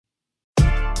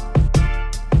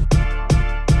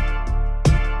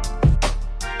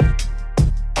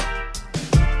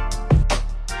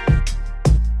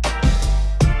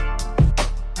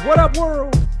What up,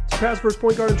 world? It's past first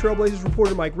point guard and Trailblazers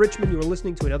reporter Mike Richmond. You are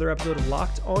listening to another episode of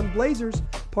Locked On Blazers,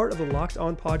 part of the Locked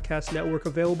On Podcast Network,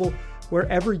 available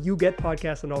wherever you get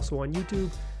podcasts and also on YouTube.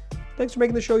 Thanks for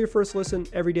making the show your first listen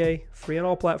every day, free on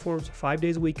all platforms, 5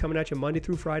 days a week, coming at you Monday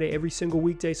through Friday, every single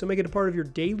weekday. So make it a part of your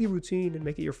daily routine and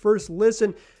make it your first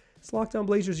listen. It's Locked On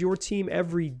Blazers, your team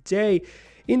every day.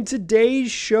 In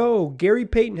today's show, Gary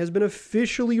Payton has been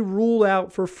officially ruled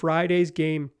out for Friday's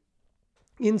game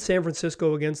in San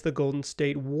Francisco against the Golden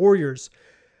State Warriors.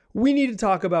 We need to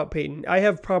talk about Payton. I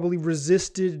have probably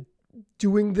resisted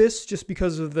doing this just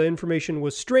because of the information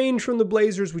was strange from the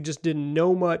Blazers. We just didn't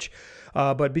know much.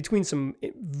 But between some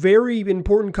very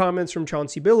important comments from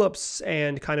Chauncey Billups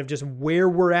and kind of just where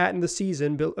we're at in the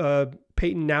season,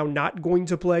 Payton now not going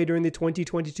to play during the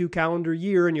 2022 calendar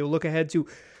year, and you'll look ahead to,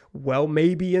 well,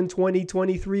 maybe in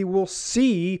 2023, we'll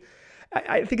see.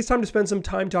 I think it's time to spend some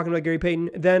time talking about Gary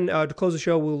Payton. Then to close the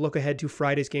show, we'll look ahead to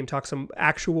Friday's game, talk some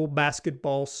actual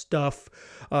basketball stuff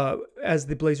as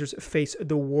the Blazers face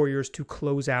the Warriors to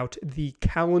close out the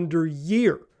calendar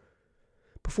year.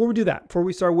 Before we do that, before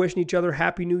we start wishing each other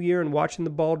Happy New Year and watching the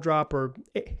ball drop or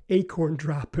acorn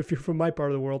drop if you're from my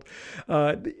part of the world,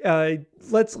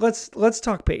 let's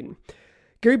talk Payton.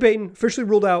 Gary Payton officially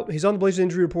ruled out. He's on the Blazers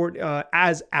injury report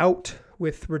as out,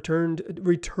 with return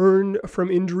from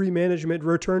injury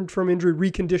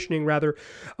reconditioning rather,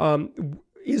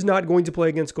 is not going to play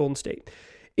against Golden State.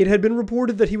 It had been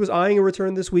reported that he was eyeing a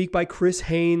return this week by Chris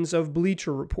Haynes of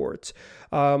Bleacher Report.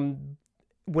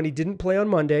 When he didn't play on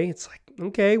Monday, it's like,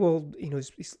 okay, well,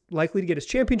 he's likely to get his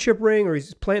championship ring, or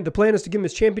the plan is to give him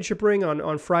his championship ring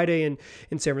on Friday in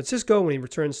San Francisco when he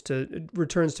returns to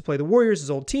play the Warriors,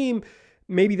 his old team.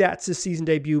 Maybe that's his season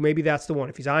debut. Maybe that's the one.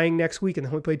 If he's eyeing next week and they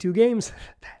only play 2 games,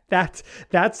 that's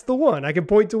the one. I can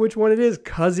point to which one it is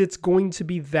because it's going to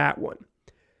be that one.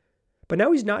 But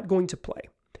now he's not going to play.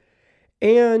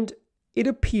 And it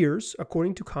appears,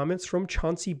 according to comments from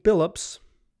Chauncey Billups,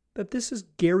 that this is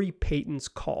Gary Payton's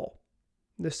call.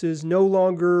 This is no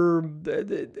longer,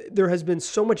 there has been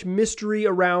so much mystery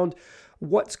around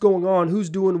what's going on,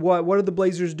 who's doing what are the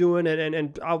Blazers doing,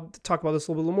 and I'll talk about this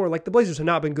a little bit more. Like, the Blazers have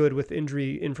not been good with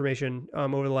injury information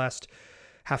over the last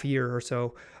half a year or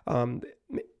so,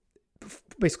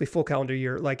 basically full calendar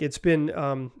year. Like, it's been,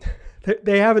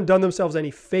 they haven't done themselves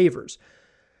any favors.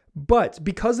 But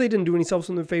because they didn't do themselves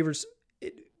any favors,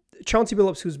 Chauncey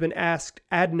Billups, who's been asked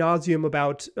ad nauseum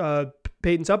about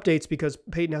Payton's updates because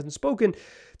Payton hasn't spoken,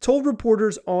 told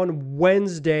reporters on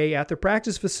Wednesday at their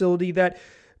practice facility that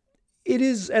it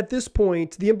is, at this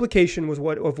point, the implication was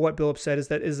what Billups said is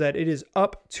that it is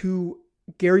up to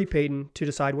Gary Payton to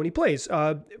decide when he plays.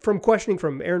 From questioning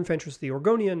from Aaron Fentress, the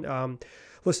Oregonian,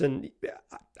 listen,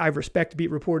 I respect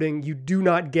beat reporting. You do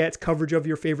not get coverage of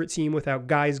your favorite team without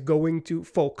guys going to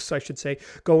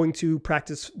the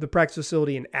practice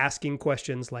facility and asking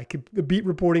questions. Like, the beat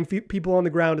reporting people on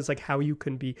the ground is like how you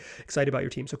can be excited about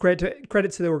your team. So credit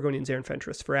to the Oregonians, Aaron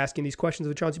Fentress, for asking these questions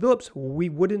of Chauncey Billups. We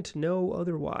wouldn't know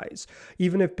otherwise.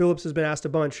 Even if Billups has been asked a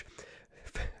bunch,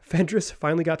 Fentress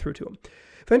finally got through to him.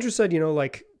 Fentress said,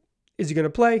 is he going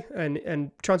to play? And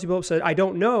Chauncey Billups said, I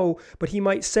don't know, but he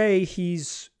might say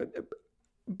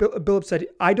Billups said,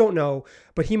 I don't know,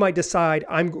 but he might decide,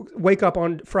 wake up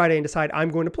on Friday and decide I'm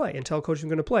going to play and tell coach I'm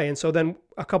going to play. And so then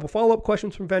a couple follow-up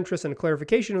questions from Fentress and a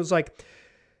clarification. It was like,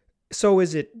 so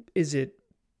is it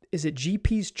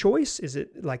GP's choice? Is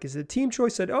it team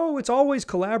choice? Said, it's always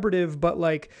collaborative, but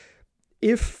like,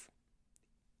 if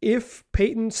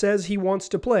Payton says he wants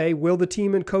to play, will the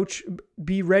team and coach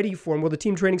be ready for him? Will the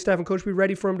team, training staff, and coach be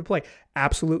ready for him to play?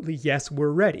 Absolutely, yes, we're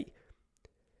ready.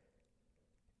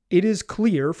 It is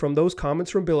clear from those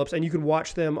comments from Billups, and you can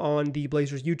watch them on the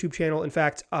Blazers YouTube channel. In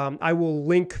fact, I will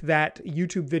link that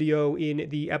YouTube video in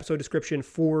the episode description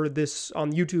for this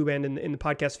on YouTube and in the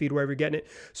podcast feed, wherever you're getting it,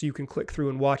 so you can click through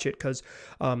and watch it, because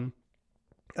I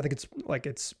think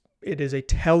it is a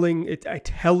telling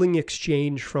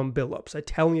exchange from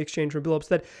Billups,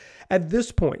 that at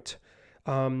this point,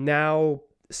 now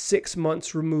 6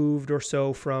 months removed or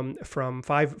so from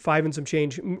five and some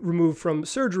change removed from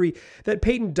surgery, that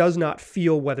Payton does not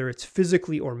feel, whether it's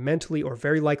physically or mentally or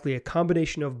very likely a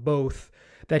combination of both,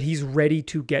 that he's ready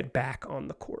to get back on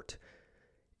the court.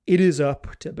 It is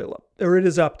up to Billups, or it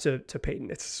is up to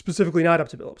Payton. It's specifically not up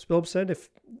to Billups. Billups said if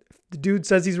the dude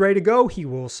says he's ready to go, he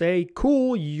will say,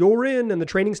 cool, you're in, and the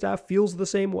training staff feels the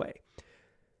same way.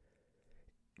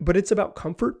 But it's about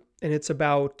comfort, and it's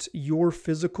about your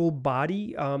physical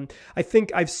body. I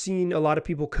think I've seen a lot of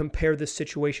people compare this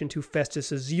situation to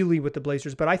Festus Ezeli with the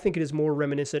Blazers, but I think it is more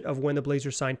reminiscent of when the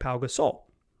Blazers signed Pau Gasol.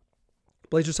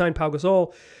 Blazers signed Pau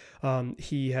Gasol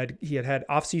He had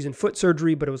off-season foot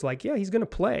surgery, but it was like, yeah, he's going to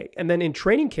play. And then in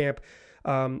training camp,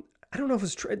 I don't know if it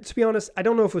was, to be honest, I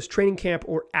don't know if it was training camp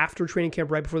or after training camp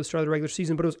right before the start of the regular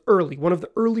season, but it was early. One of the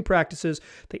early practices.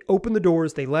 They opened the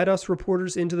doors. They let us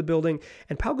reporters into the building,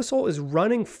 and Pau Gasol is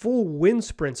running full wind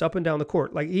sprints up and down the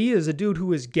court. Like, he is a dude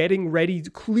who is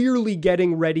clearly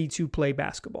getting ready to play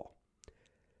basketball.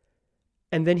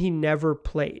 And then he never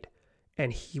played.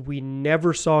 And we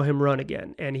never saw him run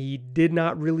again. And he did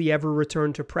not really ever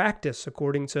return to practice,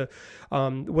 according to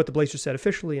what the Blazers said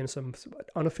officially and some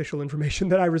unofficial information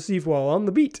that I received while on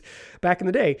the beat back in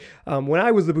the day, when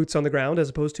I was the boots on the ground as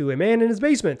opposed to a man in his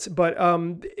basement. But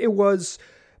it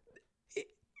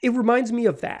reminds me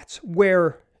of that,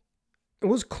 where it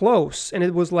was close and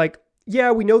it was like,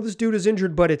 yeah, we know this dude is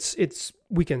injured, but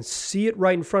we can see it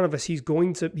right in front of us. He's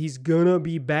gonna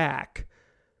be back.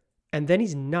 And then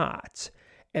he's not.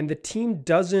 And the team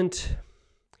doesn't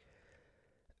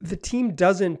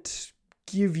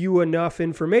give you enough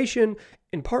information,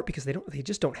 in part because they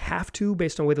just don't have to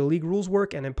based on the way the league rules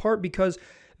work, and in part because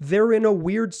they're in a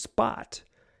weird spot.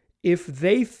 If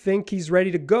they think he's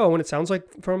ready to go, and it sounds like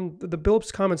from the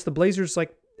Billups comments, the Blazers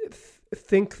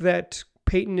think that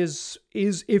Payton is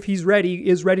if he's ready,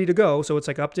 is ready to go. So it's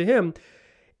like up to him.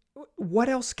 What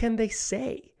else can they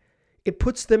say? It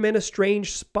puts them in a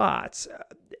strange spot.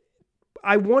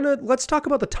 Let's talk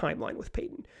about the timeline with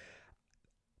Payton.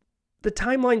 The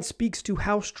timeline speaks to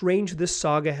how strange this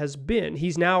saga has been.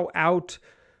 He's now out,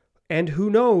 and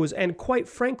who knows? And quite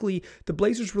frankly, the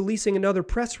Blazers releasing another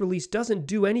press release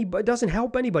doesn't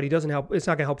help anybody. It's not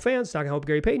going to help fans. It's not going to help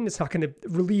Gary Payton. It's not going to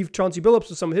relieve Chauncey Billups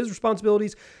of some of his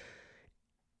responsibilities.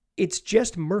 It's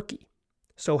just murky.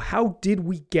 So how did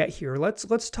we get here?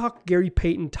 Let's talk Gary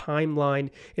Payton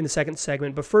timeline in the second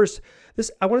segment. But first,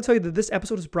 I want to tell you that this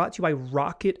episode is brought to you by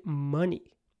Rocket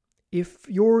Money. If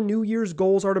your New Year's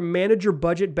goals are to manage your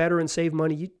budget better and save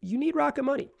money, you need Rocket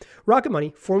Money. Rocket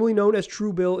Money, formerly known as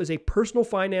Truebill, is a personal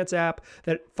finance app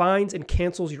that finds and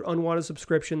cancels your unwanted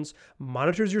subscriptions,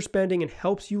 monitors your spending, and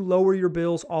helps you lower your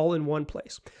bills all in one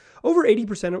place. Over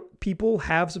 80% of people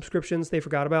have subscriptions they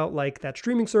forgot about, like that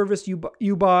streaming service you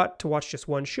bought to watch just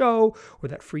one show, or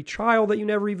that free trial that you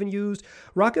never even used.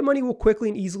 Rocket Money will quickly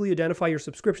and easily identify your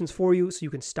subscriptions for you so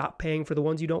you can stop paying for the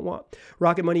ones you don't want.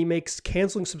 Rocket Money makes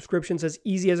canceling subscriptions as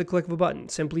easy as a click of a button.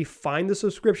 Simply find the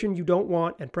subscription you don't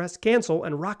want and press cancel,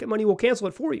 and Rocket Money will cancel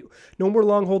it for you. No more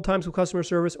long hold times with customer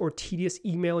service or tedious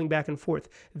emailing back and forth.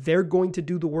 They're going to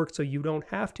do the work so you don't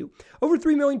have to. Over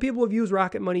 3 million people have used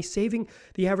Rocket Money, saving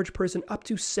the average person up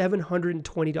to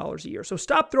 $720 a year. So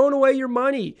stop throwing away your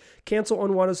money. Cancel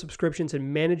unwanted subscriptions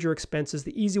and manage your expenses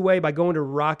the easy way by going to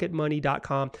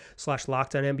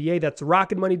rocketmoney.com/lockedonnba. That's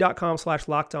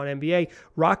rocketmoney.com/lockedonnba.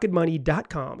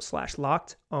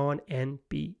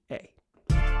 rocketmoney.com/lockedonnba.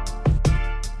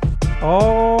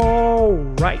 All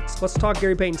right, let's talk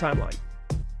Gary Payton timeline.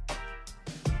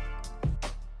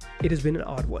 It has been an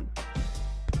odd one.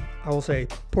 I will say,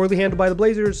 poorly handled by the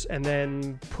Blazers, and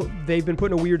then they've been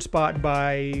put in a weird spot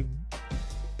by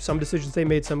some decisions they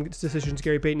made, some decisions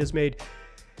Gary Payton has made.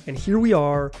 And here we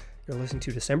are, you're listening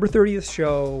to December 30th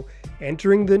show,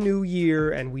 entering the new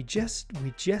year, and we just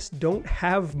don't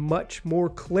have much more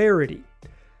clarity.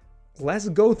 Let's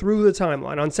go through the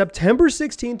timeline. On September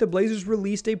 16th, the Blazers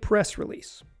released a press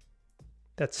release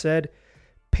that said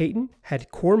Payton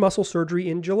had core muscle surgery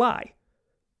in July.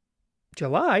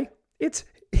 July? It's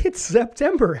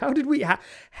September. How did we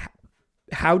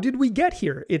get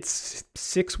here? It's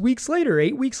 6 weeks later,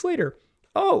 8 weeks later.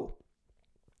 Oh,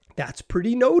 that's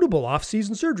pretty notable,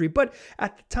 off-season surgery. But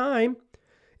at the time,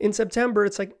 in September,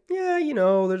 it's like, yeah,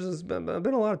 there's been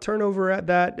a lot of turnover at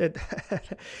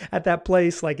that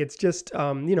place. Like, it's just,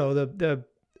 the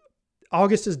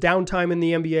August is downtime in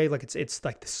the NBA. Like, it's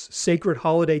like this sacred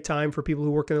holiday time for people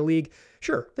who work in the league.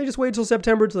 Sure, they just waited till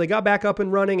September till they got back up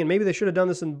and running, and maybe they should have done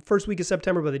this in the first week of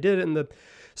September, but they did it in the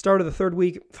start of the third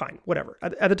week. Fine, whatever.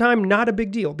 At the time, not a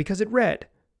big deal, because it read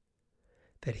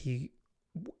that he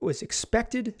was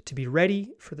expected to be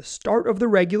ready for the start of the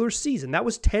regular season. That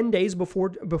was 10 days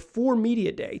before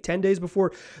media day, 10 days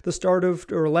before the start of,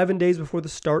 or 11 days before the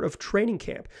start of training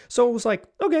camp. So it was like,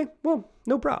 okay, well,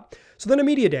 no problem. So then a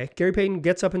media day, Gary Payton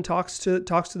gets up and talks to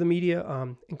the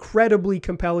media. Incredibly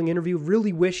compelling interview.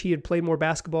 Really wish he had played more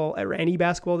basketball or any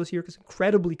basketball this year, because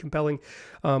incredibly compelling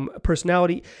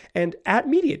personality. And at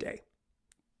media day,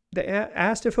 they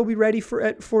asked if he'll be ready for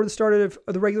the start of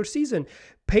the regular season.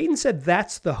 Payton said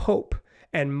that's the hope.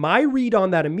 And my read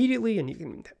on that immediately, and you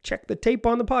can check the tape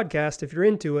on the podcast if you're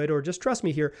into it, or just trust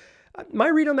me here. My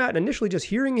read on that, initially just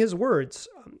hearing his words,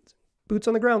 boots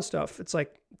on the ground stuff. It's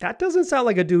like, that doesn't sound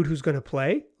like a dude who's going to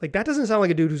play. Like, that doesn't sound like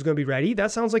a dude who's going to be ready.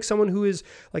 That sounds like someone who is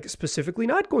like specifically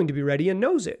not going to be ready and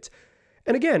knows it.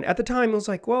 And again, at the time, it was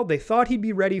like, well, they thought he'd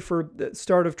be ready for the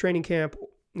start of training camp.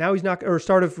 Now he's not, or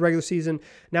start of regular season.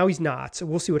 Now he's not. So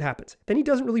we'll see what happens. Then he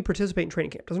doesn't really participate in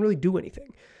training camp, doesn't really do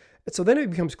anything. And so then it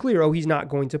becomes clear, he's not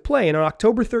going to play. And on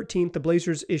October 13th, the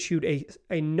Blazers issued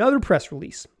another press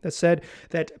release that said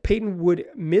that Payton would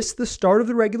miss the start of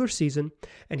the regular season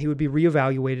and he would be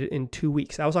reevaluated in 2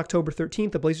 weeks. That was October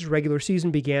 13th. The Blazers' regular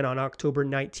season began on October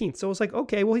 19th. So it's like,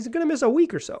 okay, well, he's going to miss a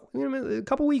week or so. A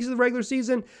couple weeks of the regular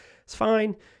season, it's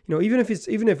fine. Even if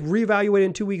reevaluated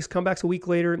in 2 weeks, come back a week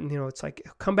later, it's like,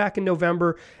 come back in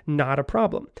November, not a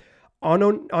problem. On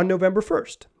November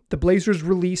 1st, the Blazers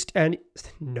released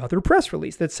another press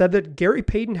release that said that Gary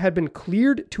Payton had been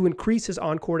cleared to increase his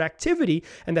on-court activity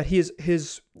and that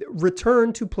his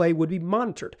return to play would be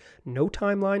monitored. No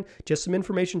timeline, just some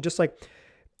information, just like,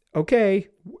 okay,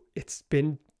 it's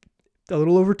been a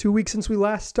little over 2 weeks since we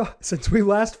last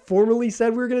formally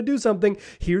said we were going to do something.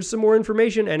 Here's some more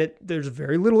information, and there's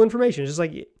very little information. It's just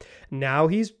like, now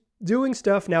he's doing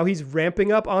stuff. Now he's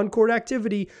ramping up on-court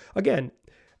activity again.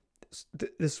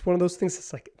 This is one of those things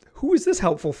that's like, who is this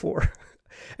helpful for?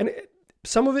 And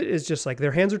some of it is just like,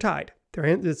 their hands are tied.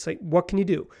 It's like, what can you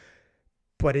do?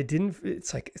 But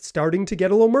it's like, it's starting to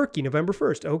get a little murky. November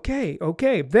 1st.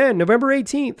 Okay. Then November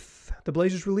 18th, the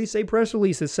Blazers released a press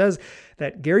release that says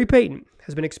that Gary Payton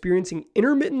has been experiencing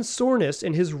intermittent soreness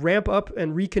in his ramp up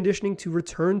and reconditioning to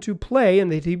return to play,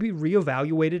 and that he'd be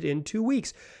reevaluated in 2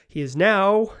 weeks. He is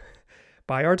now,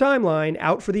 by our timeline,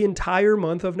 out for the entire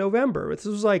month of November. This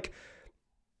was like,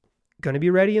 going to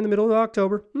be ready in the middle of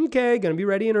October. Okay, going to be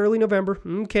ready in early November.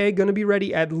 Okay, going to be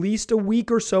ready at least a week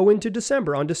or so into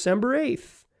December. On December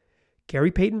 8th,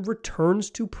 Gary Payton returns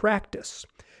to practice.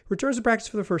 Returns to practice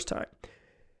for the first time.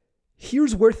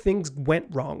 Here's where things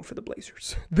went wrong for the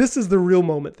Blazers. This is the real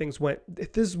moment things went.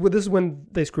 This is when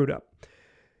they screwed up.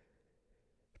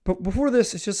 But before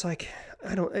this, it's just like,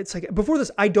 I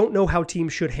don't know how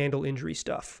teams should handle injury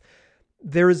stuff.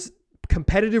 There's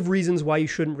competitive reasons why you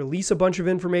shouldn't release a bunch of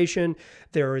information.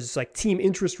 There is like team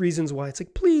interest reasons why it's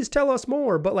like, please tell us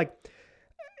more. But like,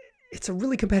 it's a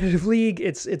really competitive league.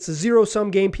 It's a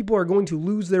zero-sum game. People are going to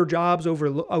lose their jobs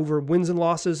over wins and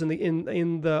losses in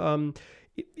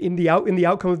the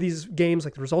outcome of these games,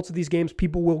 like the results of these games.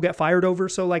 People will get fired over.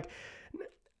 So like,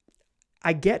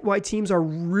 I get why teams are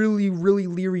really, really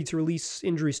leery to release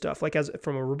injury stuff. Like, as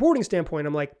from a reporting standpoint,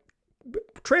 I'm like,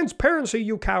 transparency,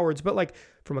 you cowards. But like,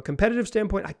 from a competitive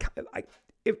standpoint,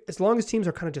 as long as teams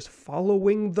are kind of just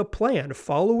following the plan,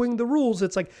 following the rules,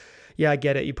 it's like, yeah, I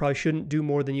get it. You probably should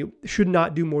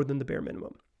not do more than the bare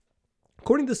minimum.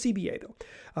 According to the CBA,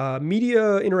 though,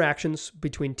 media interactions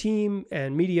between team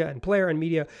and media and player and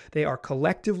media, they are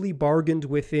collectively bargained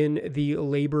within the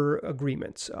labor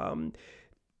agreements.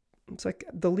 It's like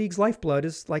the league's lifeblood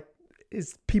is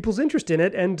people's interest in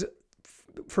it, and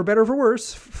for better or for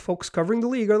worse, folks covering the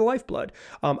league are the lifeblood.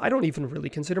 I don't even really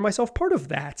consider myself part of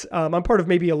that. I'm part of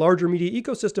maybe a larger media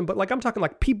ecosystem, but like, I'm talking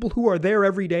like people who are there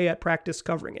every day at practice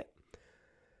covering it.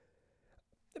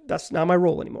 That's not my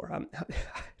role anymore.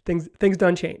 Things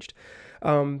done changed.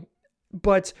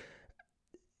 But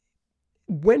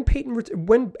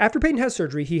after Payton has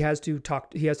surgery, he has to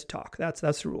talk. That's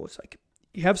the rule. It's like,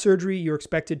 you have surgery, you're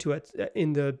expected to,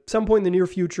 some point in the near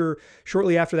future,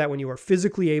 shortly after that, when you are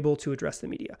physically able to address the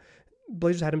media.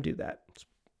 Blazers had him do that. It's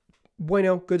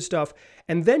bueno, good stuff.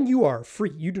 And then you are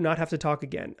free. You do not have to talk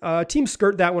again. Teams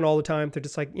skirt that one all the time. They're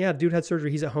just like, yeah, dude had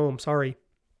surgery. He's at home. Sorry.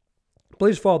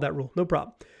 Blazers followed that rule. No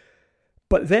problem.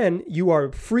 But then you are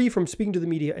free from speaking to the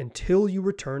media until you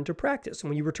return to practice. And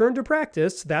when you return to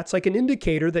practice, that's like an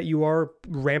indicator that you are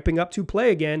ramping up to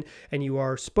play again. And you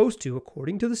are supposed to,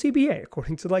 according to the CBA,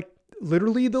 according to like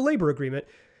literally the labor agreement,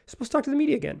 supposed to talk to the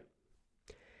media again.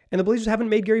 And the Blazers haven't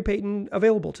made Gary Payton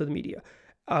available to the media.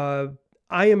 I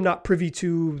am not privy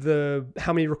to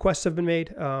how many requests have been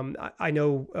made. I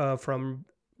know from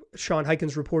Sean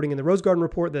Highkin's reporting in the Rose Garden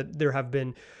report that there have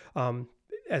been,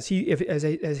 as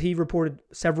he reported,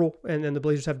 several, and then the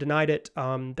Blazers have denied it.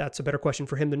 That's a better question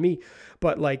for him than me.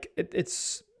 But like,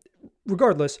 it's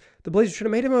regardless, the Blazers should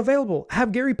have made him available.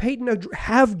 Have Gary Payton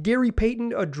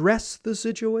address the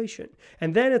situation,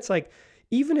 and then it's like,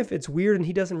 even if it's weird and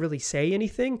he doesn't really say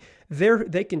anything,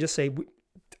 they can just say,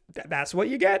 "That's what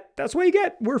you get. That's what you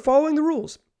get. We're following the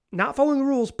rules." Not following the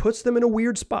rules puts them in a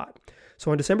weird spot.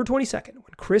 So on December 22nd,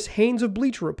 when Chris Haynes of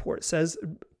Bleacher Report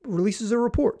releases a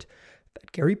report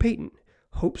that Gary Payton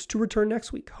hopes to return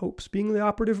next week. Hopes being the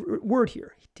operative word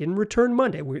here. He didn't return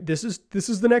Monday. This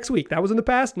is the next week. That was in the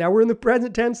past. Now we're in the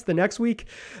present tense. The next week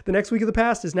of the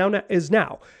past is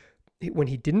now. When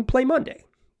he didn't play Monday,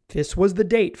 this was the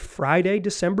date, Friday,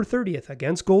 December 30th,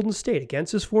 against Golden State,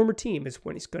 against his former team, is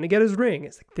when he's going to get his ring.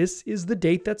 It's like, this is the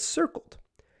date that's circled.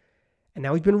 And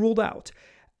now he's been ruled out.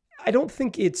 I don't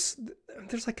think there's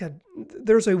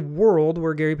a world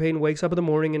where Gary Payton wakes up in the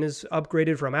morning and is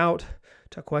upgraded from out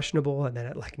to questionable, and then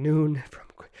at like noon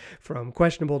from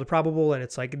questionable to probable. And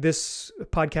it's like, this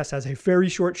podcast has a very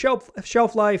short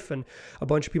shelf life, and a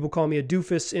bunch of people call me a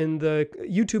doofus in the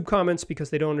YouTube comments because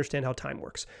they don't understand how time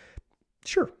works.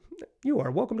 Sure, you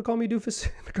are welcome to call me doofus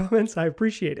in the comments. I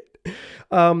appreciate it.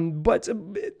 But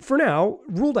for now,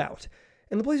 ruled out.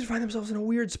 And the Blazers find themselves in a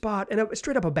weird spot, and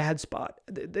straight up a bad spot.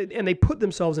 And they put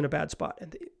themselves in a bad spot.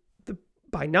 And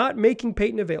by not making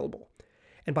Payton available,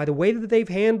 and by the way that they've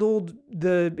handled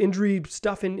the injury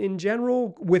stuff in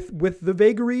general with the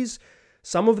vagaries,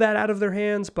 some of that out of their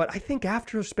hands. But I think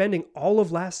after spending all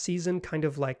of last season kind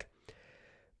of like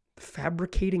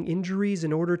fabricating injuries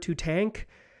in order to tank,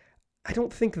 I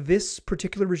don't think this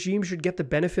particular regime should get the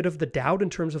benefit of the doubt in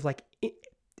terms of like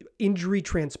injury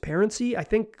transparency. I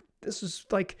think this is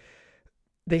like,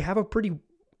 they have a pretty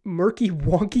murky,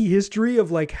 wonky history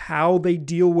of like how they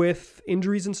deal with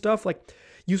injuries and stuff. Like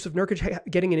Jusuf Nurkic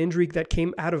getting an injury that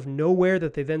came out of nowhere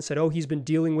that they then said, oh, he's been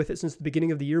dealing with it since the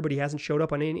beginning of the year, but he hasn't showed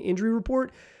up on any injury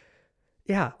report.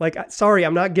 Yeah, like, sorry,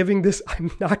 I'm not giving this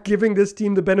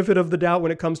team the benefit of the doubt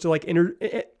when it comes to like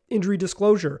injury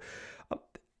disclosure.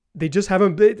 They just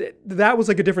haven't, that was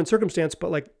like a different circumstance,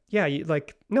 but like, yeah,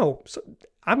 like, no, so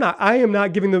I am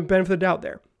not giving them the benefit of the doubt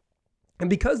there. And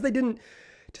because they didn't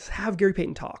just have Gary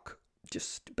Payton talk,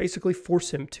 just basically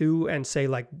force him to and say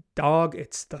like, dog,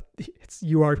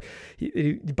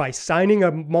 by signing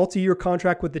a multi-year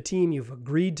contract with the team, you've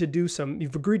agreed to have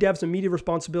some media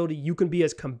responsibility. You can be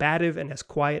as combative and as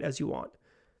quiet as you want.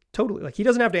 Totally. Like, he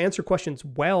doesn't have to answer questions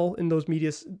well in those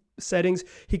media settings.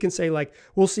 He can say like,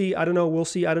 we'll see, I don't know, we'll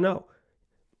see, I don't know.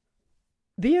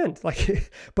 The end.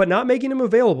 Like, but not making him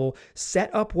available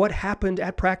set up what happened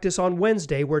at practice on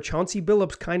Wednesday, where Chauncey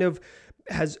Billups kind of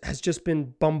has just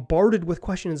been bombarded with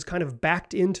questions, kind of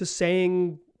backed into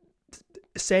saying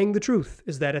the truth,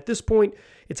 is that at this point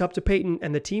it's up to Payton,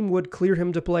 and the team would clear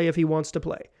him to play if he wants to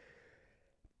play.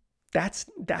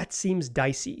 That seems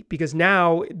dicey, because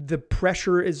now the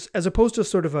pressure is, as opposed to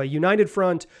sort of a united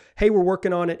front, hey, we're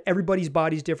working on it, everybody's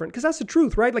body's different, because that's the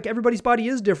truth, right? Like, everybody's body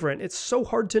is different. It's so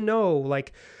hard to know.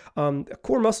 Like,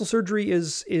 core muscle surgery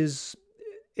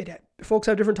folks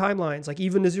have different timelines. Like,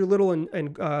 even Nassir Little and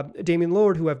Damian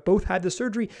Lillard, who have both had the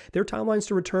surgery, their timelines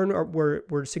to return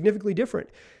were significantly different.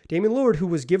 Damian Lillard, who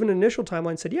was given an initial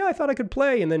timeline, said, yeah, I thought I could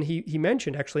play. And then he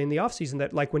mentioned actually in the offseason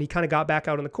that, like, when he kind of got back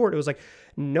out on the court, it was like,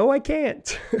 no, I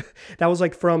can't. That was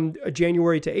like from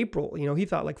January to April. You know, he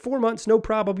thought like 4 months, no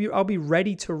problem. I'll be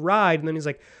ready to ride. And then he's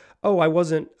like, oh, I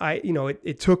wasn't.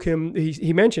 It took him.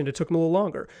 He mentioned it took him a little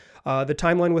longer. The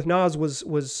timeline with Nas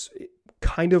was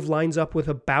kind of lines up with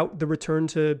about the return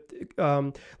to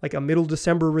like a middle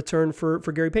December return for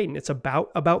Gary Payton. It's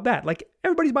about that. Like,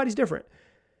 everybody's body's different.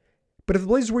 But if the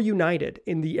Blazers were united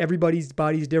in the everybody's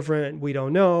body's different, we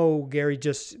don't know, Gary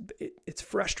it's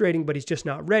frustrating, but he's just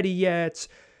not ready yet.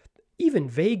 Even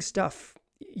vague stuff,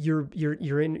 you're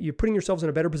putting yourselves in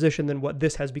a better position than what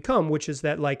this has become, which is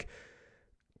that, like,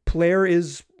 player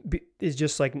is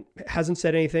just like, hasn't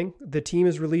said anything. The team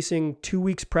is releasing 2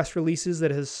 weeks press releases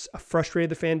that has frustrated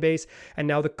the fan base. And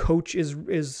now the coach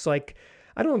is like,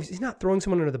 I don't know if he's not throwing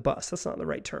someone under the bus. That's not the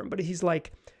right term, but he's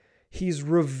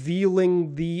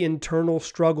revealing the internal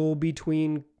struggle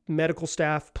between medical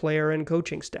staff, player, and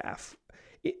coaching staff.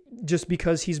 Just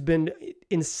because he's been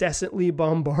incessantly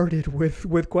bombarded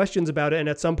with questions about it. And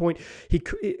at some point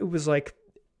it was like,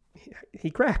 he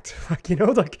cracked, like,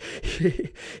 like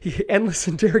he endless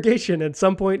interrogation. At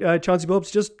some point, Chauncey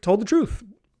Billups just told the truth.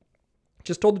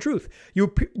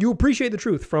 You appreciate the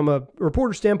truth from a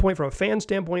reporter standpoint, from a fan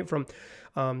standpoint, from,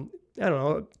 I don't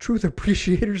know, a truth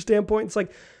appreciator standpoint. It's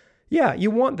like, yeah,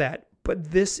 you want that,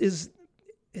 but Gary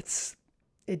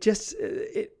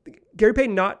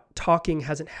Payton not talking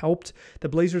hasn't helped. The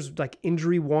Blazers' like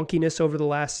injury wonkiness over the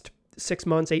last 6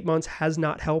 months, 8 months has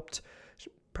not helped.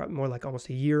 Probably more like almost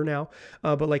a year now,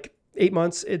 but like 8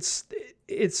 months, it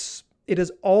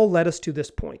has all led us to this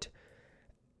point.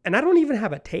 And I don't even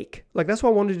have a take. Like, that's why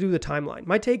I wanted to do the timeline.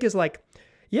 My take is like,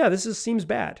 yeah, seems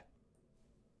bad.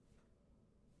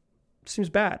 Seems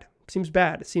bad.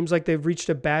 It seems like they've reached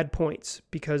a bad point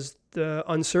because the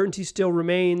uncertainty still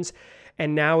remains.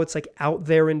 And now it's like out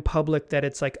there in public that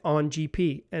it's like on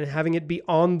GP, and having it be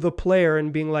on the player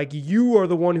and being like, you are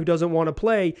the one who doesn't want to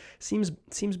play seems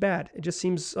bad. It just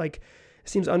seems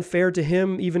unfair to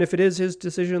him, even if it is his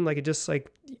decision. Like, it just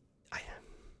like,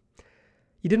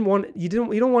 you don't want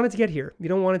it to get here. You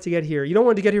don't want it to get here. You don't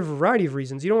want it to get here for a variety of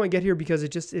reasons. You don't want to get here because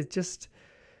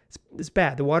it's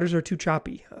bad. The waters are too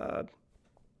choppy.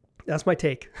 That's my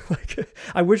take. Like,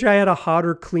 I wish I had a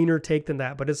hotter, cleaner take than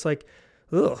that, but it's like,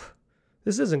 ugh,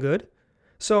 this isn't good.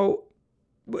 So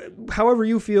however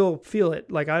you feel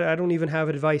it. Like, I don't even have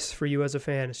advice for you as a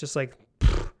fan. It's just like,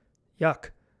 yuck,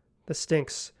 this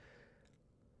stinks.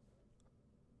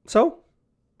 So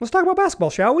let's talk about basketball,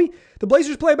 shall we? The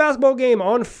Blazers play a basketball game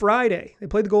on Friday. They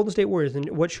play the Golden State Warriors in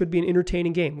what should be an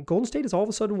entertaining game. Golden State has all of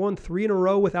a sudden won 3 in a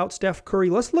row without Steph Curry.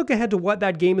 Let's look ahead to what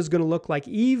that game is going to look like,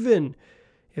 even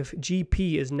if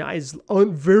GP is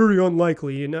very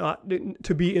unlikely not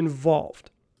to be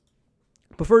involved.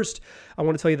 But first, I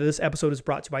want to tell you that this episode is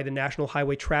brought to you by the National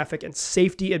Highway Traffic and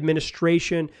Safety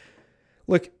Administration.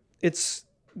 Look,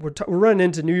 we're running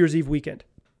into New Year's Eve weekend.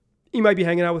 You might be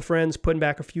hanging out with friends, putting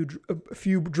back a few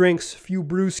drinks, a few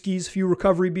brewskis, a few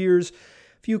recovery beers.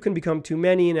 Few can become too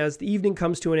many, and as the evening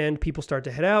comes to an end, people start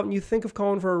to head out, and you think of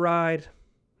calling for a ride.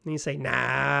 And you say, nah,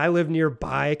 I live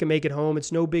nearby. I can make it home.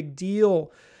 It's no big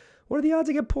deal. What are the odds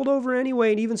I get pulled over anyway?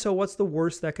 And even so, what's the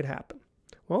worst that could happen?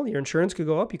 Well, your insurance could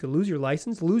go up. You could lose your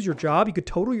license, lose your job. You could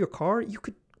total your car. You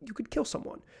could kill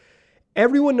someone.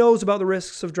 Everyone knows about the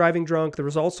risks of driving drunk. The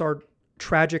results are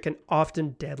tragic and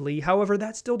often deadly. However,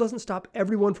 that still doesn't stop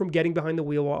everyone from getting behind the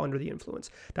wheel while under the influence.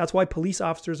 That's why police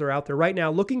officers are out there right now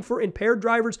looking for impaired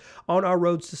drivers on our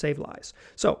roads to save lives.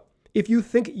 So, if you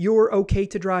think you're okay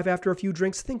to drive after a few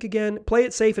drinks, think again, play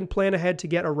it safe, and plan ahead to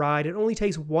get a ride. It only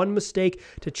takes one mistake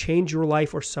to change your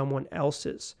life or someone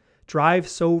else's. Drive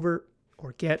sober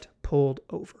or get pulled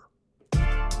over.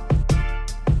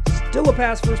 Still a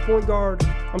pass first point guard.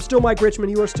 I'm still Mike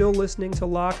Richmond. You are still listening to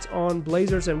Locked On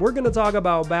Blazers, and we're going to talk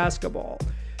about basketball.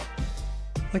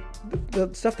 Like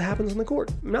the stuff that happens on the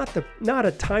court. Not a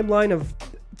timeline of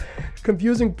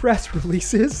confusing press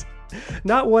releases.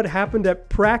 Not what happened at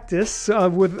practice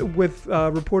with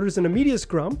reporters in a media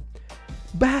scrum.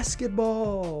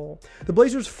 Basketball. The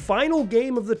Blazers' final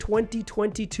game of the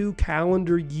 2022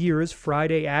 calendar year is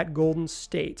Friday at Golden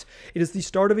State. It is the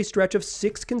start of a stretch of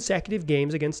 6 consecutive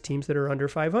games against teams that are under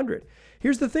 500.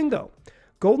 Here's the thing, though.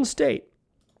 Golden State,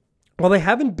 while they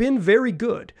haven't been very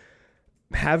good,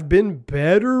 have been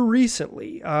better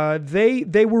recently.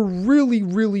 They were really,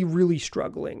 really, really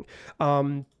struggling.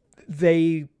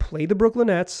 They played the Brooklyn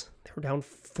Nets. They were down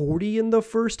 40 in the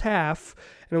first half.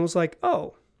 And it was like,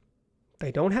 oh,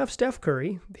 they don't have Steph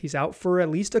Curry. He's out for at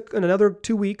least another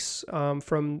 2 weeks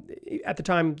from, at the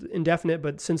time, indefinite,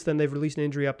 but since then they've released an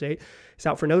injury update. He's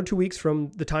out for another 2 weeks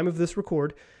from the time of this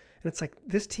record. And it's like,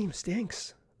 this team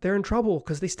stinks. They're in trouble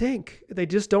because they stink. They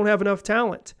just don't have enough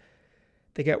talent.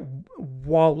 They get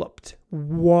walloped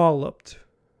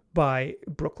by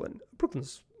Brooklyn.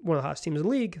 Brooklyn's one of the hottest teams in the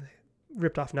league.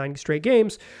 Ripped off 9 straight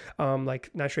games, 9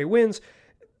 straight wins.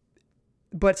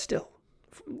 But still,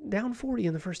 down 40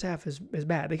 in the first half is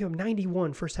bad. They give up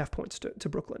 91 first half points to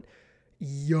Brooklyn.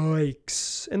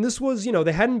 Yikes. And this was,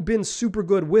 they hadn't been super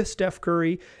good with Steph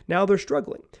Curry. Now they're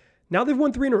struggling. Now they've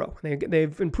won 3 in a row.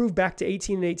 They've improved back to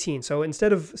 18-18. So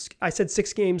instead of, I said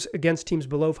 6 games against teams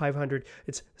below 500,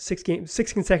 it's 6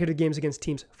 consecutive games against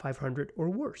teams 500 or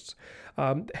worse.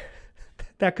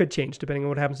 That could change depending on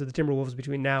what happens to the Timberwolves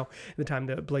between now and the time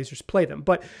the Blazers play them.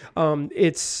 But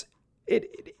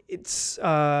it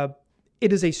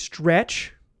is a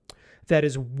stretch that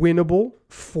is winnable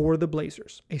for the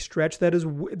Blazers. A stretch that is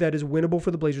winnable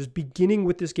for the Blazers, beginning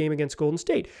with this game against Golden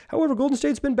State. However, Golden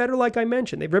State's been better, like I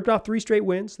mentioned. They've ripped off 3 straight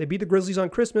wins. They beat the Grizzlies on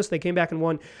Christmas. They came back and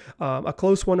won a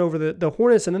close one over the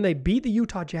Hornets, and then they beat the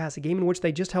Utah Jazz, a game in which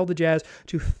they just held the Jazz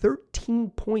to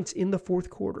 13 points in the fourth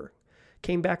quarter.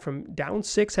 Came back from down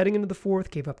 6 heading into the fourth,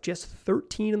 gave up just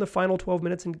 13 in the final 12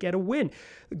 minutes and get a win.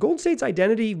 Golden State's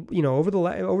identity,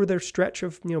 over their stretch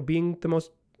of, being the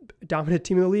most dominant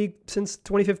team in the league since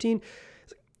 2015,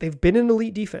 they've been an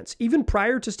elite defense. Even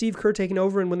prior to Steve Kerr taking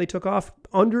over and when they took off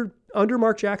under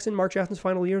Mark Jackson's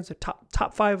final year, it's a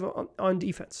top 5 on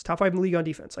defense, top 5 in the league on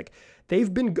defense. Like,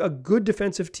 they've been a good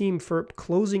defensive team for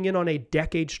closing in on a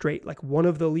decade straight, like one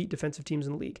of the elite defensive teams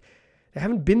in the league. They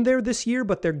haven't been there this year,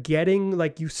 but they're getting,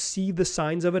 you see the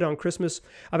signs of it on Christmas.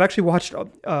 I've actually watched,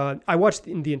 I watched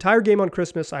the entire game on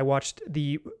Christmas. I watched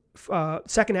the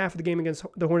second half of the game against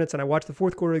the Hornets, and I watched the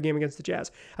fourth quarter of the game against the Jazz.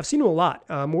 I've seen them a lot,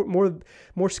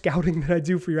 more scouting than I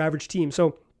do for your average team.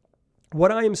 So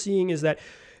what I am seeing is that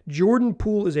Jordan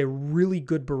Poole is a really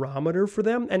good barometer for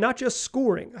them, and not just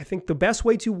scoring. I think the best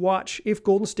way to watch if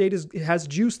Golden State has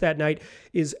juice that night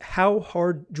is how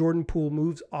hard Jordan Poole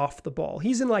moves off the ball.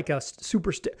 He's in like a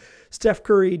super Steph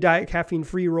Curry diet caffeine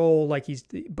free roll,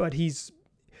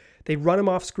 they run him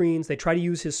off screens. They try to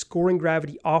use his scoring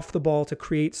gravity off the ball to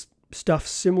create stuff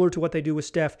similar to what they do with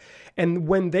Steph. And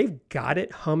when they've got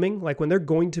it humming, like when they're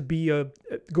going to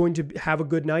have a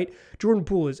good night, Jordan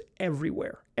Poole is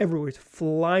everywhere. He's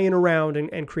flying around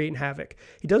and creating havoc.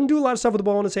 He doesn't do a lot of stuff with the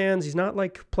ball in his hands. He's not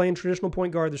like playing traditional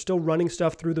point guard. They're still running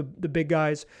stuff through the big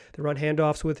guys. They run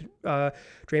handoffs with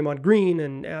Draymond Green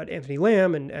and Anthony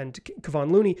Lamb and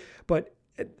Kevon Looney. But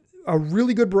a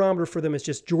really good barometer for them is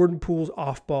just Jordan Poole's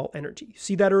off-ball energy. You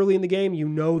see that early in the game, you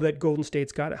know that Golden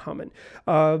State's got it humming.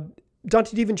 Donte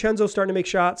DiVincenzo starting to make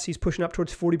shots. He's pushing up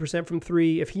towards 40% from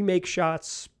three. If he makes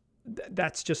shots,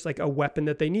 that's just like a weapon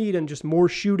that they need, and just more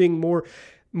shooting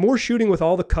with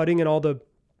all the cutting and all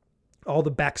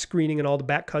the back screening and all the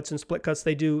back cuts and split cuts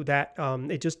they do. That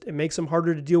it makes them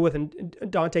harder to deal with. And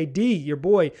Dante D, your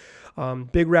boy,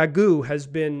 Big Ragu has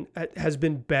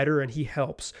been better, and he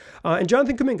helps. And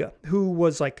Jonathan Kuminga, who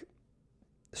was like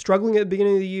struggling at the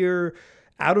beginning of the year,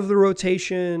 out of the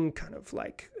rotation, kind of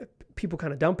like people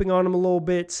kind of dumping on him a little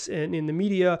bit and in the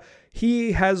media,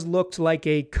 he has looked like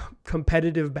a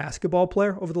competitive basketball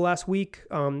player over the last week.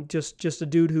 Just a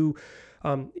dude who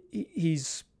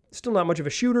he's still not much of a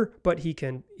shooter, but he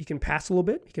can pass a little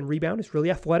bit. He can rebound. He's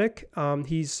really athletic.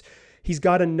 He's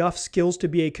got enough skills to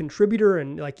be a contributor,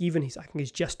 and like I think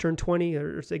he's just turned 20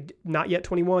 or not yet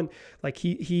 21. Like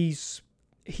he's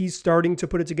starting to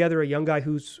put it together. A young guy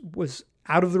was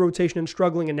out of the rotation and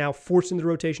struggling, and now forced into the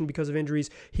rotation because of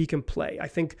injuries. He can play. I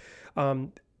think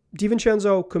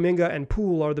DiVincenzo, Kuminga, and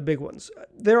Poole are the big ones.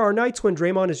 There are nights when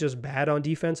Draymond is just bad on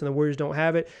defense and the Warriors don't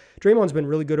have it. Draymond's been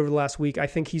really good over the last week. I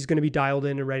think he's going to be dialed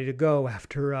in and ready to go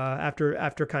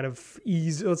after kind of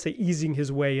easing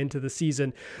his way into the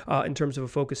season in terms of a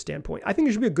focus standpoint. I think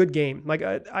it should be a good game. Like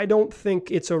I don't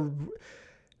think if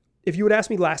you would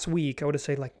ask me last week, I would have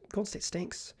said like Golden State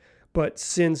stinks. But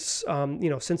since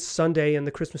Sunday and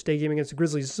the Christmas Day game against the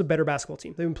Grizzlies, this is a better basketball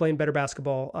team. They've been playing better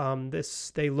basketball.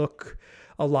 They look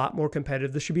a lot more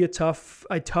competitive. This should be a tough,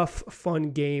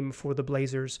 fun game for the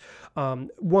Blazers.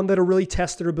 One that'll really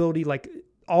test their ability. Like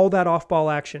all that off-ball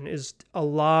action is a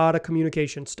lot of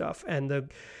communication stuff, and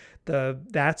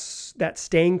that's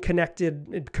staying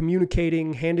connected,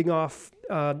 communicating, handing off,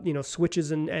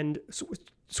 switches and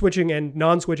switching and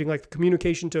non-switching, like the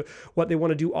communication to what they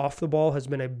want to do off the ball has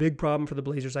been a big problem for the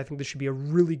Blazers. I think this should be a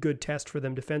really good test for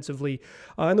them defensively.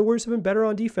 And the Warriors have been better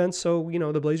on defense. So,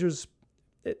 the Blazers,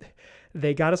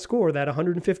 they got to score that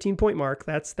 115-point mark.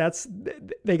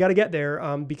 They got to get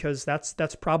there because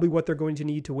that's probably what they're going to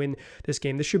need to win this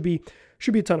game. This should be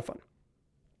a ton of fun.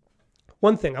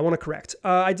 One thing I want to correct.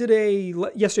 I did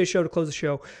yesterday's show to close the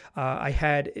show. I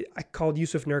called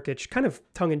Jusuf Nurkic kind of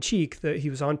tongue-in-cheek that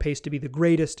he was on pace to be the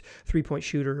greatest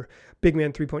big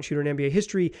man three-point shooter in NBA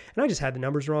history, and I just had the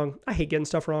numbers wrong. I hate getting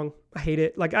stuff wrong. I hate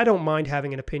it. Like, I don't mind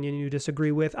having an opinion you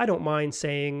disagree with. I don't mind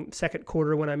saying second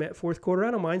quarter when I meant fourth quarter.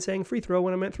 I don't mind saying free throw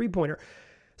when I meant three-pointer.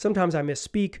 Sometimes I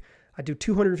misspeak. I do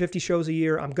 250 shows a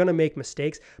year. I'm going to make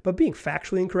mistakes, but being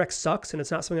factually incorrect sucks, and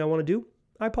it's not something I want to do.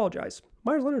 I apologize.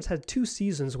 Meyers Leonard's had 2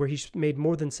 seasons where he's made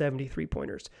more than 70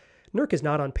 3-pointers. Nurk is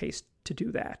not on pace to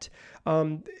do that.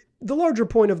 The larger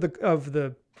point of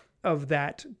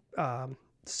that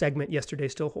segment yesterday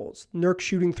still holds. Nurk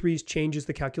shooting threes changes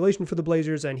the calculation for the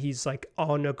Blazers, and he's like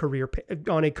on a career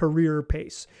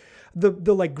pace.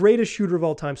 The like greatest shooter of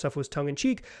all time stuff was tongue in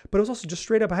cheek, but it was also just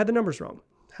straight up. I had the numbers wrong,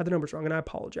 and I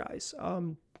apologize.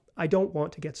 I don't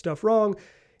want to get stuff wrong.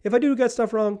 If I do get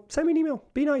stuff wrong, send me an email.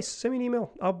 Be nice. Send me an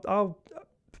email.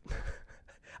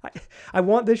 I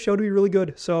want this show to be really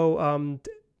good. So,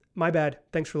 my bad.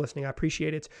 Thanks for listening. I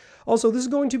appreciate it. Also, this is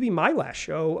going to be my last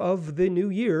show of the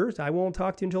new year. I won't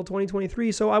talk to you until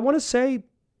 2023. So I want to say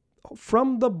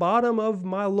from the bottom of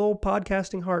my little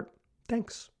podcasting heart,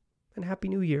 thanks and Happy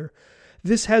New Year.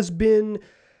 This has been,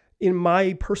 in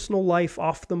my personal life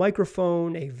off the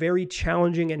microphone, a very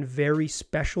challenging and very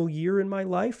special year in my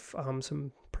life.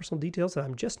 Some personal details that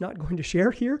I'm just not going to share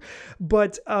here,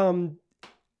 but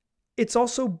it's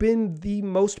also been the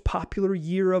most popular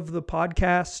year of the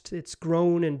podcast. It's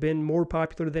grown and been more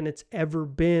popular than it's ever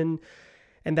been,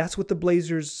 and that's with the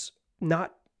Blazers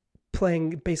not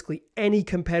playing basically any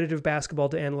competitive basketball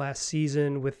to end last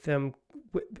season, with them,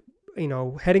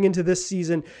 heading into this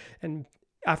season and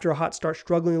after a hot start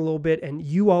struggling a little bit, and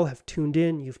you all have tuned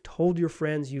in, you've told your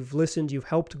friends, you've listened, you've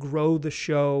helped grow the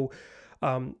show.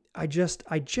 I just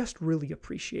really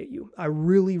appreciate you. I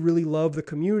really, really love the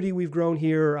community we've grown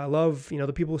here. I love,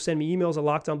 the people who send me emails at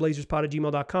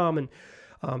lockedonblazerspod@gmail.com and,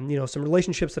 some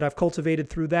relationships that I've cultivated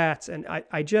through that. And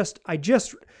I do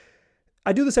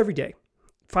this every day,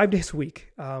 5 days a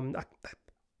week. I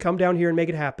come down here and make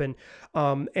it happen.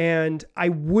 And I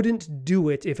wouldn't do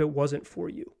it if it wasn't for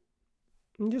you.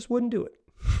 I just wouldn't do it.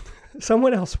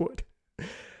 Someone else would.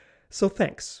 So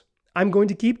thanks. I'm going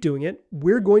to keep doing it.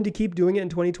 We're going to keep doing it in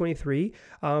 2023.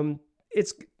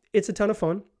 It's a ton of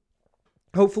fun.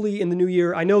 Hopefully in the new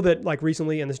year, I know that like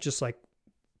recently, and it's just like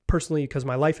personally because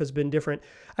my life has been different,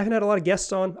 I haven't had a lot of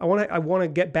guests on. I want to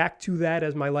get back to that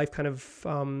as my life kind of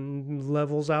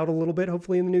levels out a little bit,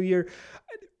 hopefully in the new year.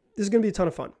 This is going to be a ton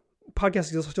of fun.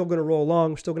 Podcast is still going to roll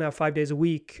along. We're still going to have 5 days a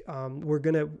week. I'm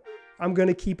going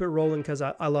to keep it rolling because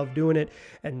I love doing it,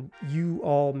 and you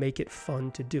all make it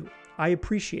fun to do. I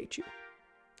appreciate you.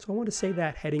 So I want to say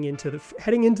that heading into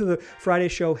the Friday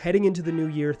show, heading into the new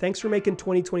year. Thanks for making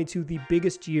 2022 the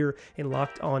biggest year in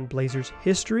Locked On Blazers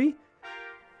history.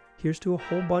 Here's to a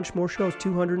whole bunch more shows,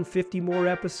 250 more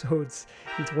episodes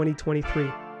in 2023.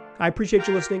 I appreciate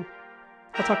you listening.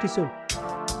 I'll talk to you soon.